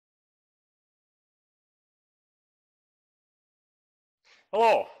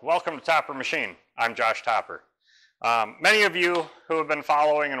Hello, welcome to Topper Machine. I'm Josh Topper. Many of you who have been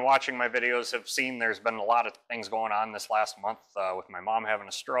following and watching my videos have seen there's been a lot of things going on this last month with my mom having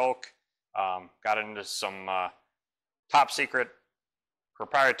a stroke. Got into some top secret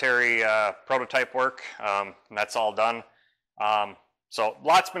proprietary prototype work, and that's all done. So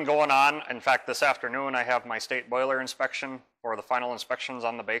lots been going on. In fact, this afternoon I have my state boiler inspection for the final inspections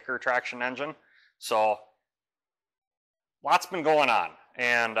on the Baker traction engine. So lots been going on.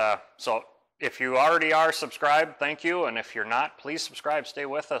 And so if you already are subscribed, thank you. And if you're not, please subscribe, stay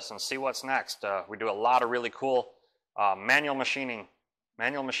with us and see what's next. We do a lot of really cool manual machining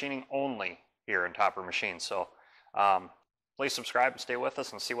only here in Topper Machine. So please subscribe and stay with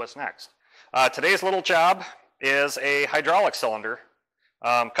us and see what's next. Today's little job is a hydraulic cylinder.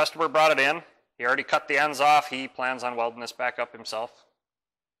 Customer brought it in. He already cut the ends off. He plans on welding this back up himself.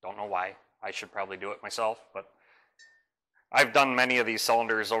 Don't know why. I should probably do it myself, but I've done many of these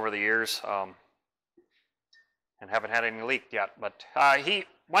cylinders over the years and haven't had any leaked yet. But he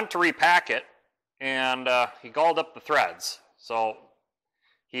went to repack it and he galled up the threads. So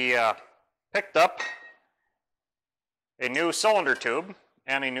he picked up a new cylinder tube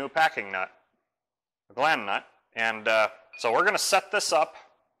and a new packing nut, a gland nut. And so we're going to set this up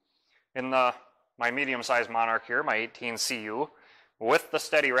in my medium-sized Monarch here, my 18 CU, with the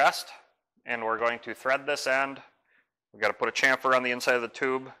steady rest. And we're going to thread this end. We've got to put a chamfer on the inside of the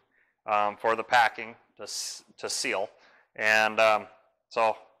tube for the packing to seal. And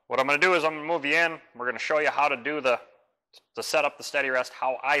so what I'm going to do is I'm going to move you in. We're going to show you how to do to set up the steady rest,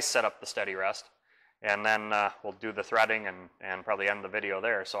 how I set up the steady rest. And then we'll do the threading and probably end the video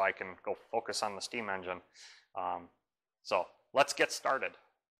there so I can go focus on the steam engine. So let's get started.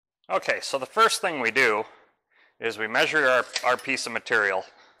 Okay, so the first thing we do is we measure our piece of material,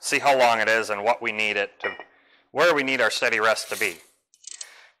 see how long it is and what we need it to, where we need our steady rest to be.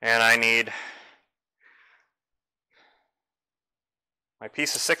 And I need my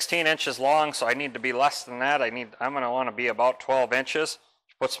piece is 16 inches long, so I need to be less than that. I'm going to want to be about 12 inches,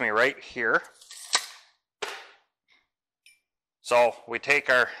 which puts me right here. So we take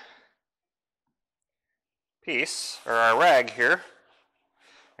our piece, or our rag here,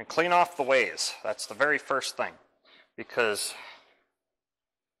 and clean off the ways. That's the very first thing, because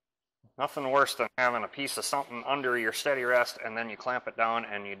nothing worse than having a piece of something under your steady rest and then you clamp it down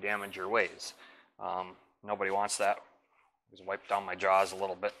and you damage your ways. Nobody wants that. Just wipe down my jaws a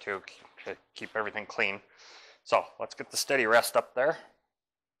little bit too to keep everything clean. So let's get the steady rest up there.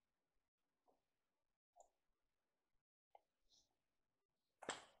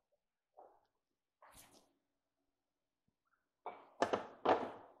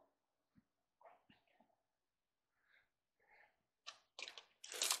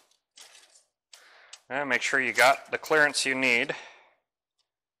 And make sure you got the clearance you need.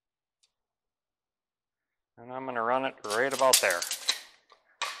 And I'm going to run it right about there.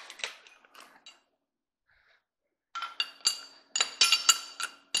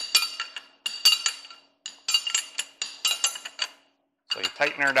 So you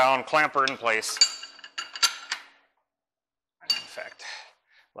tighten her down, clamp her in place. In fact,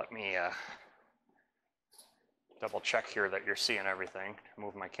 let me double check here that you're seeing everything.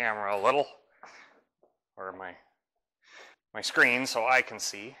 Move my camera a little, or my screen, so I can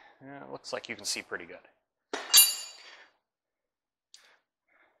see. Yeah, it looks like you can see pretty good.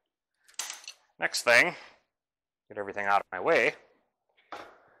 Next thing, get everything out of my way.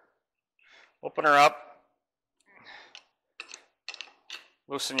 Open her up.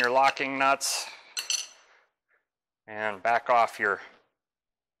 Loosen your locking nuts and back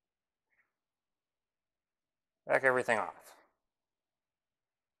everything off.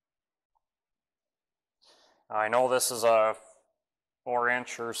 I know this is a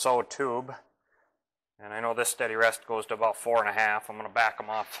 4-inch or so tube, and I know this steady rest goes to about 4.5. I'm going to back them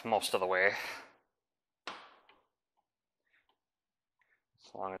off most of the way, as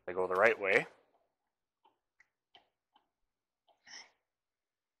long as they go the right way.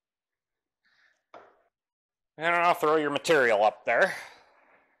 And I'll throw your material up there.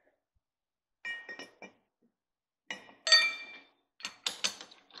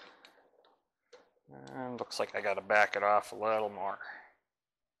 And looks like I got to back it off a little more.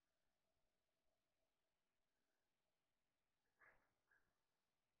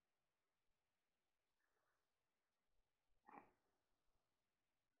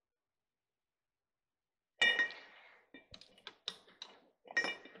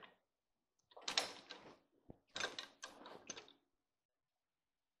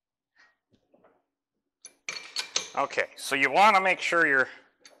 Okay, so you want to make sure you're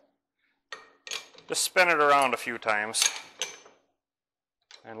just spin it around a few times.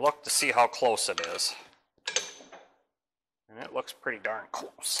 and look to see how close it is. And it looks pretty darn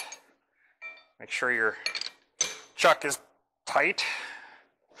close. Make sure your chuck is tight.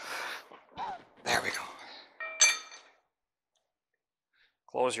 There we go.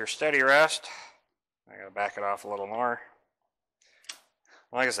 Close your steady rest. I gotta back it off a little more.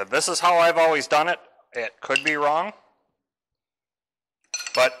 Like I said, this is how I've always done it. It could be wrong,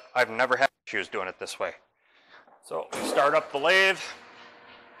 but I've never had issues doing it this way. So we start up the lathe.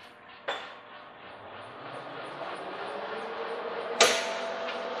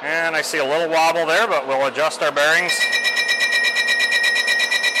 And I see a little wobble there, but we'll adjust our bearings.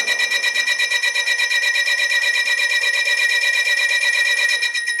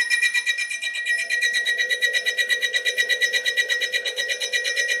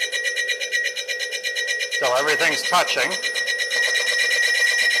 So everything's touching.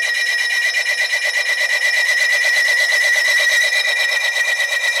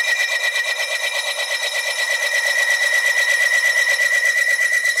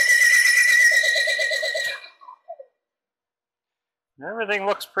 Everything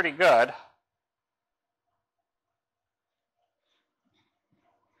looks pretty good.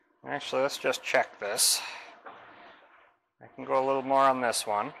 Actually, let's just check this. I can go a little more on this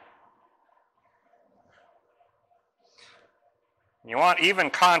one. You want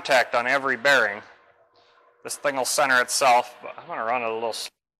even contact on every bearing. This thing will center itself, but I'm going to run it a little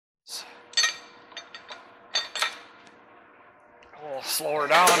slower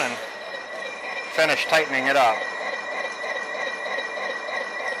down and finish tightening it up.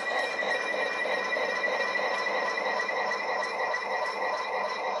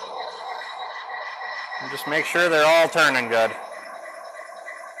 And just make sure they're all turning good.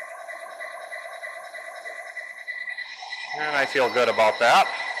 And I feel good about that.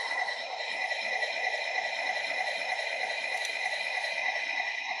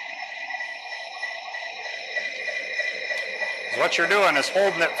 What you're doing is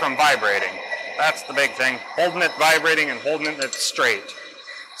holding it from vibrating. That's the big thing. Holding it vibrating and holding it straight.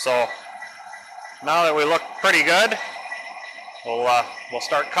 So now that we look pretty good, we'll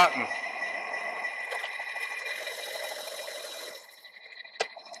start cutting.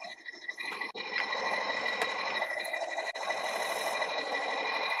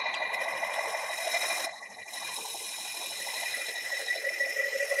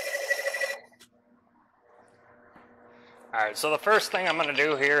 Alright, so the first thing I'm going to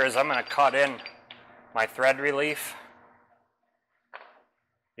do here is I'm going to cut in my thread relief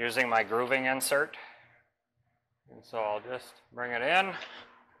using my grooving insert. And so I'll just bring it in,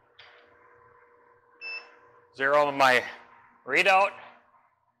 zero my readout,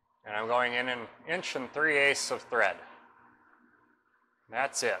 and I'm going in 1 3/8 of thread.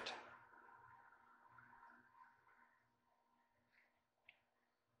 That's it.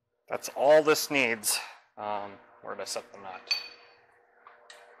 That's all this needs. Where did I set the nut?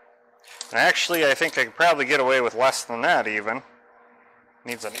 And actually, I think I could probably get away with less than that even.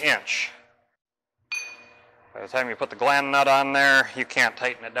 Needs 1 inch. By the time you put the gland nut on there, you can't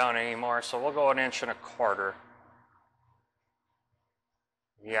tighten it down anymore, so we'll go 1 1/4 inches.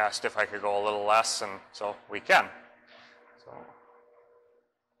 He asked if I could go a little less, and so we can. So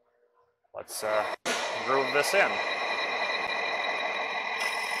let's groove this in.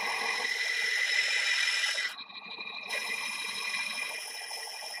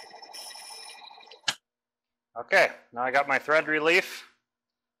 Okay, now I got my thread relief.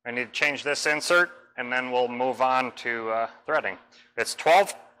 I need to change this insert, and then we'll move on to threading. It's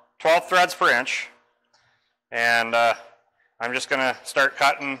 12 threads per inch, and I'm just going to start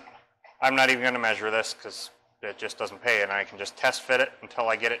cutting. I'm not even going to measure this because it just doesn't pay, and I can just test fit it until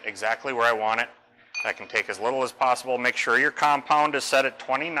I get it exactly where I want it. I can take as little as possible. Make sure your compound is set at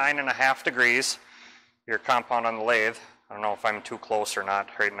 29.5 degrees, your compound on the lathe. I don't know if I'm too close or not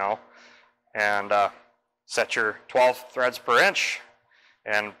right now. And set your 12 threads per inch,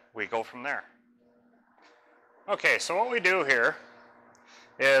 and we go from there. Okay, so what we do here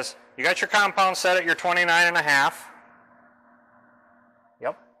is you got your compound set at your 29.5.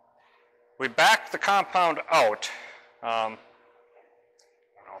 Yep. We back the compound out. I don't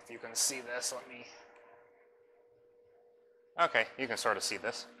know if you can see this. Let me. Okay, you can sort of see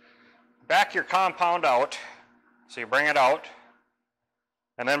this. Back your compound out. So you bring it out,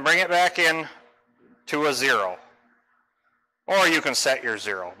 and then bring it back in to a 0. Or you can set your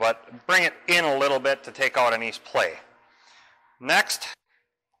 0, but bring it in a little bit to take out any play. Next,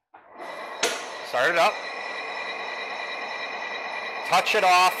 start it up. Touch it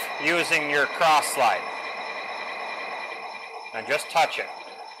off using your cross slide. And just touch it.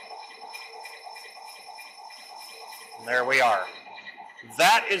 And there we are.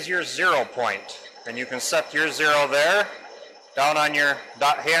 that is your 0 point. And you can set your 0 there, down on your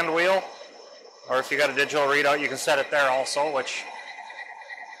hand wheel, or if you got a digital readout, you can set it there also, which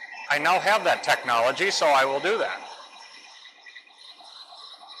I now have that technology, so I will do that.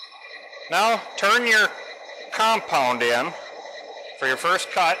 Now, turn your compound in for your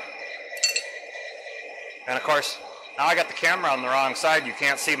first cut. And of course, now I got the camera on the wrong side. You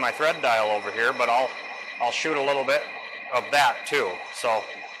can't see my thread dial over here, but I'll shoot a little bit of that too. So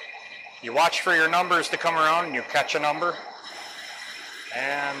you watch for your numbers to come around and you catch a number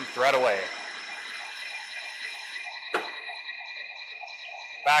and thread away.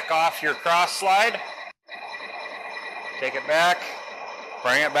 Back off your cross slide. Take it back.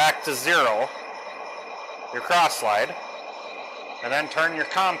 Bring it back to 0, your cross slide, and then turn your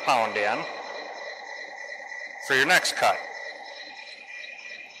compound in for your next cut.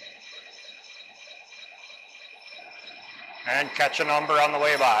 And catch a number on the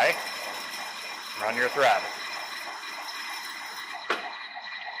way by. Run your thread.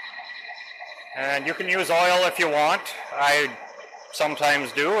 And you can use oil if you want. I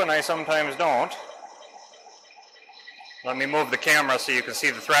sometimes do and I sometimes don't. Let me move the camera so you can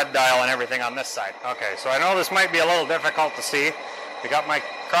see the thread dial and everything on this side. Okay, so I know this might be a little difficult to see. We got my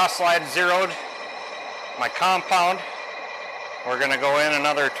cross slide zeroed, my compound. We're going to go in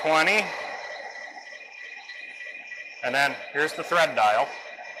another 20. And then here's the thread dial.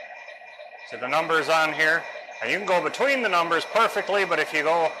 So the number's on here. And you can go between the numbers perfectly, but if you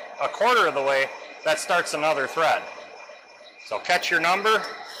go a quarter of the way, that starts another thread. So catch your number,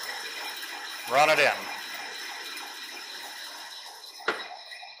 run it in.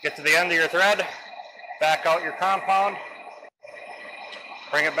 Get to the end of your thread, back out your compound,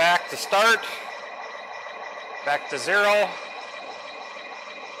 bring it back to start, back to 0,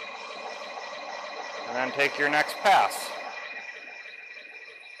 and then take your next pass.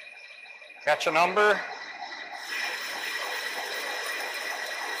 Catch a number,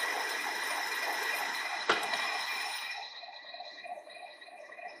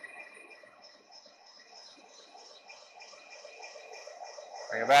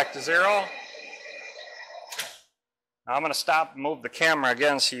 bring it back to 0. Now I'm going to stop and move the camera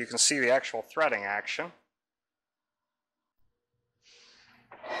again so you can see the actual threading action.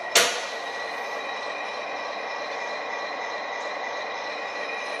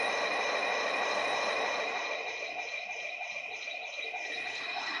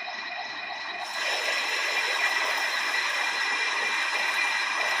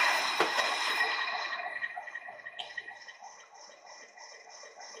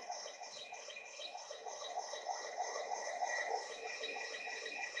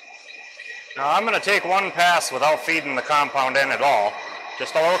 Now I'm going to take one pass without feeding the compound in at all.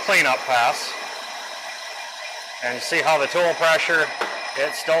 Just a little cleanup pass. And you see how the tool pressure,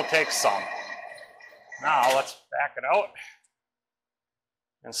 it still takes some. Now let's back it out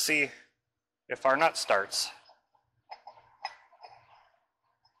and see if our nut starts.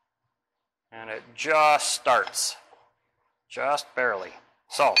 And it just starts. Just barely.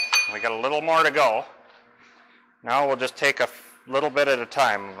 So we got a little more to go. Now we'll just take a little bit at a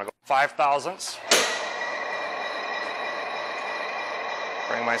time. I'm going to go 5 thousandths.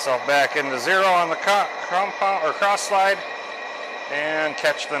 Bring myself back into 0 on the compound or cross slide and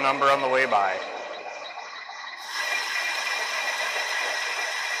catch the number on the way by.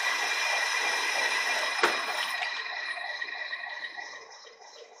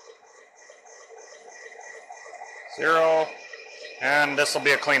 Zero, and this will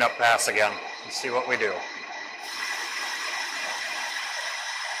be a cleanup pass again. Let's see what we do.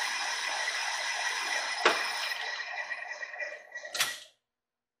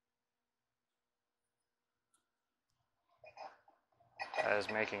 That is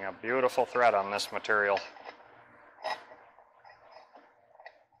making a beautiful thread on this material.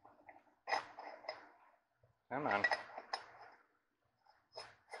 Come on.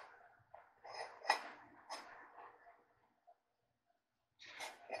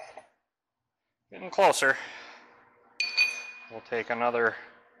 Getting closer. We'll take another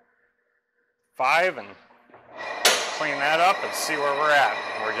 5 and clean that up and see where we're at.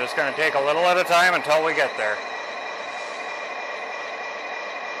 We're just going to take a little at a time until we get there.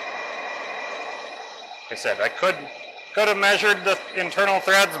 Like I said, I could have measured the internal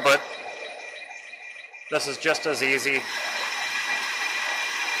threads, but this is just as easy.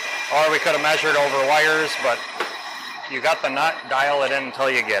 Or we could have measured over wires, but you got the nut, dial it in until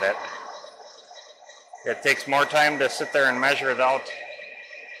you get it. It takes more time to sit there and measure it out.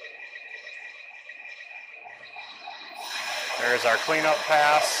 There's our cleanup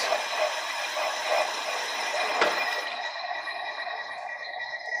pass.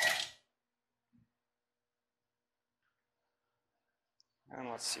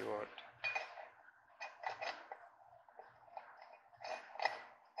 Let's see what...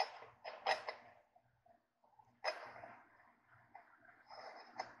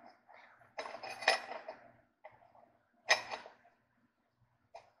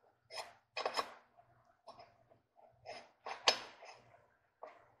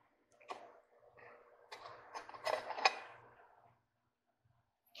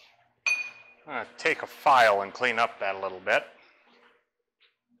 I'm going to take a file and clean up that a little bit.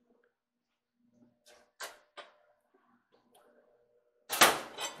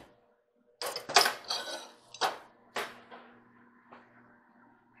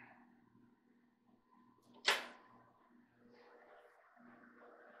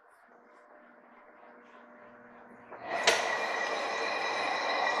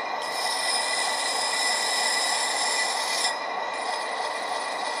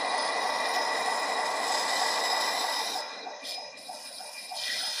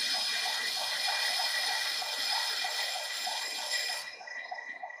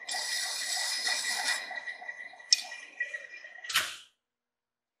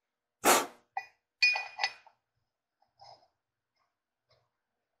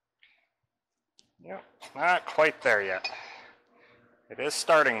 Yep, not quite there yet. It is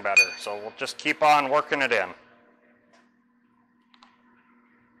starting better, so we'll just keep on working it in.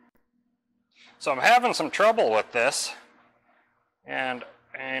 So I'm having some trouble with this, and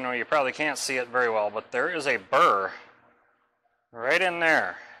you know, you probably can't see it very well, but there is a burr right in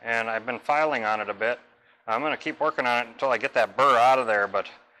there, and I've been filing on it a bit. I'm going to keep working on it until I get that burr out of there, but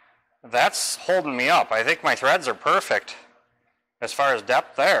that's holding me up. I think my threads are perfect as far as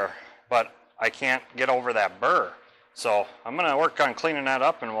depth there, but I can't get over that burr. So I'm going to work on cleaning that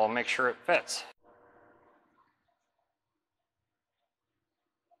up and we'll make sure it fits.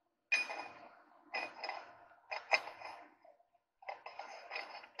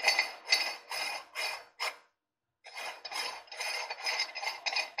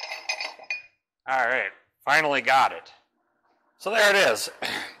 All right, finally got it. So there it is.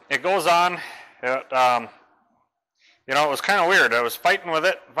 It goes on. It, you know, it was kind of weird. I was fighting with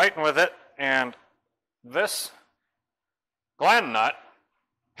it, and this gland nut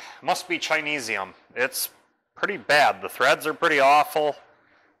must be Chinesium. It's pretty bad. The threads are pretty awful.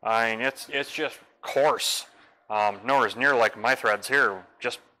 I mean, it's just coarse. Nor as near like my threads here,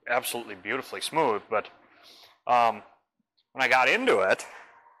 just absolutely beautifully smooth. But when I got into it,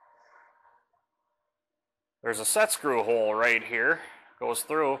 there's a set screw hole right here, goes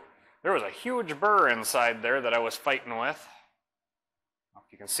through. There was a huge burr inside there that I was fighting with. I don't know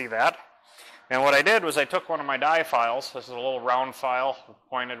if you can see that. And what I did was I took one of my die files, this is a little round file,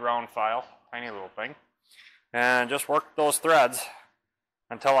 pointed round file, tiny little thing, and just worked those threads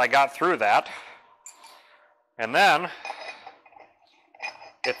until I got through that. And then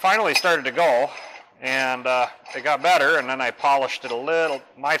it finally started to go, and it got better, and then I polished it a little,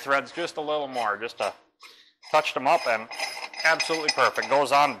 my threads just a little more, just to touched them up, and absolutely perfect.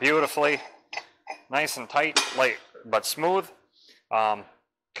 Goes on beautifully, nice and tight, light, but smooth,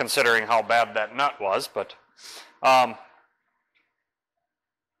 considering how bad that nut was. But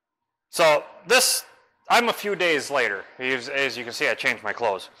so this, I'm a few days later. As you can see, I changed my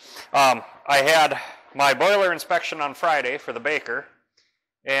clothes. I had my boiler inspection on Friday for the baker,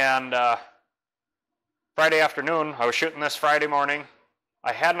 and Friday afternoon, I was shooting this Friday morning.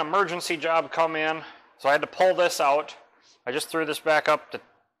 I had an emergency job come in, so I had to pull this out. I just threw this back up to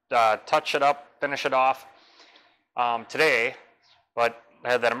touch it up, finish it off today, but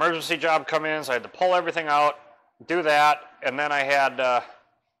I had that emergency job come in, so I had to pull everything out, do that, and then I had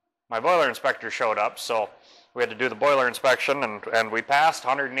my boiler inspector showed up, so we had to do the boiler inspection, and we passed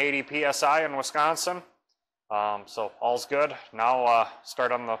 180 PSI in Wisconsin, so all's good. Now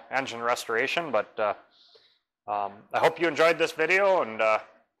start on the engine restoration, but I hope you enjoyed this video, and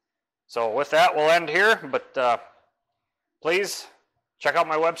so with that, we'll end here, but please check out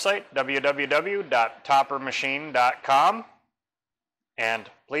my website, www.toppermachine.com, and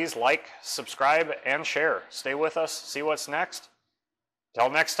please like, subscribe, and share. Stay with us, see what's next. Till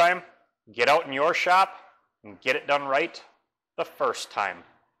next time, get out in your shop and get it done right the first time.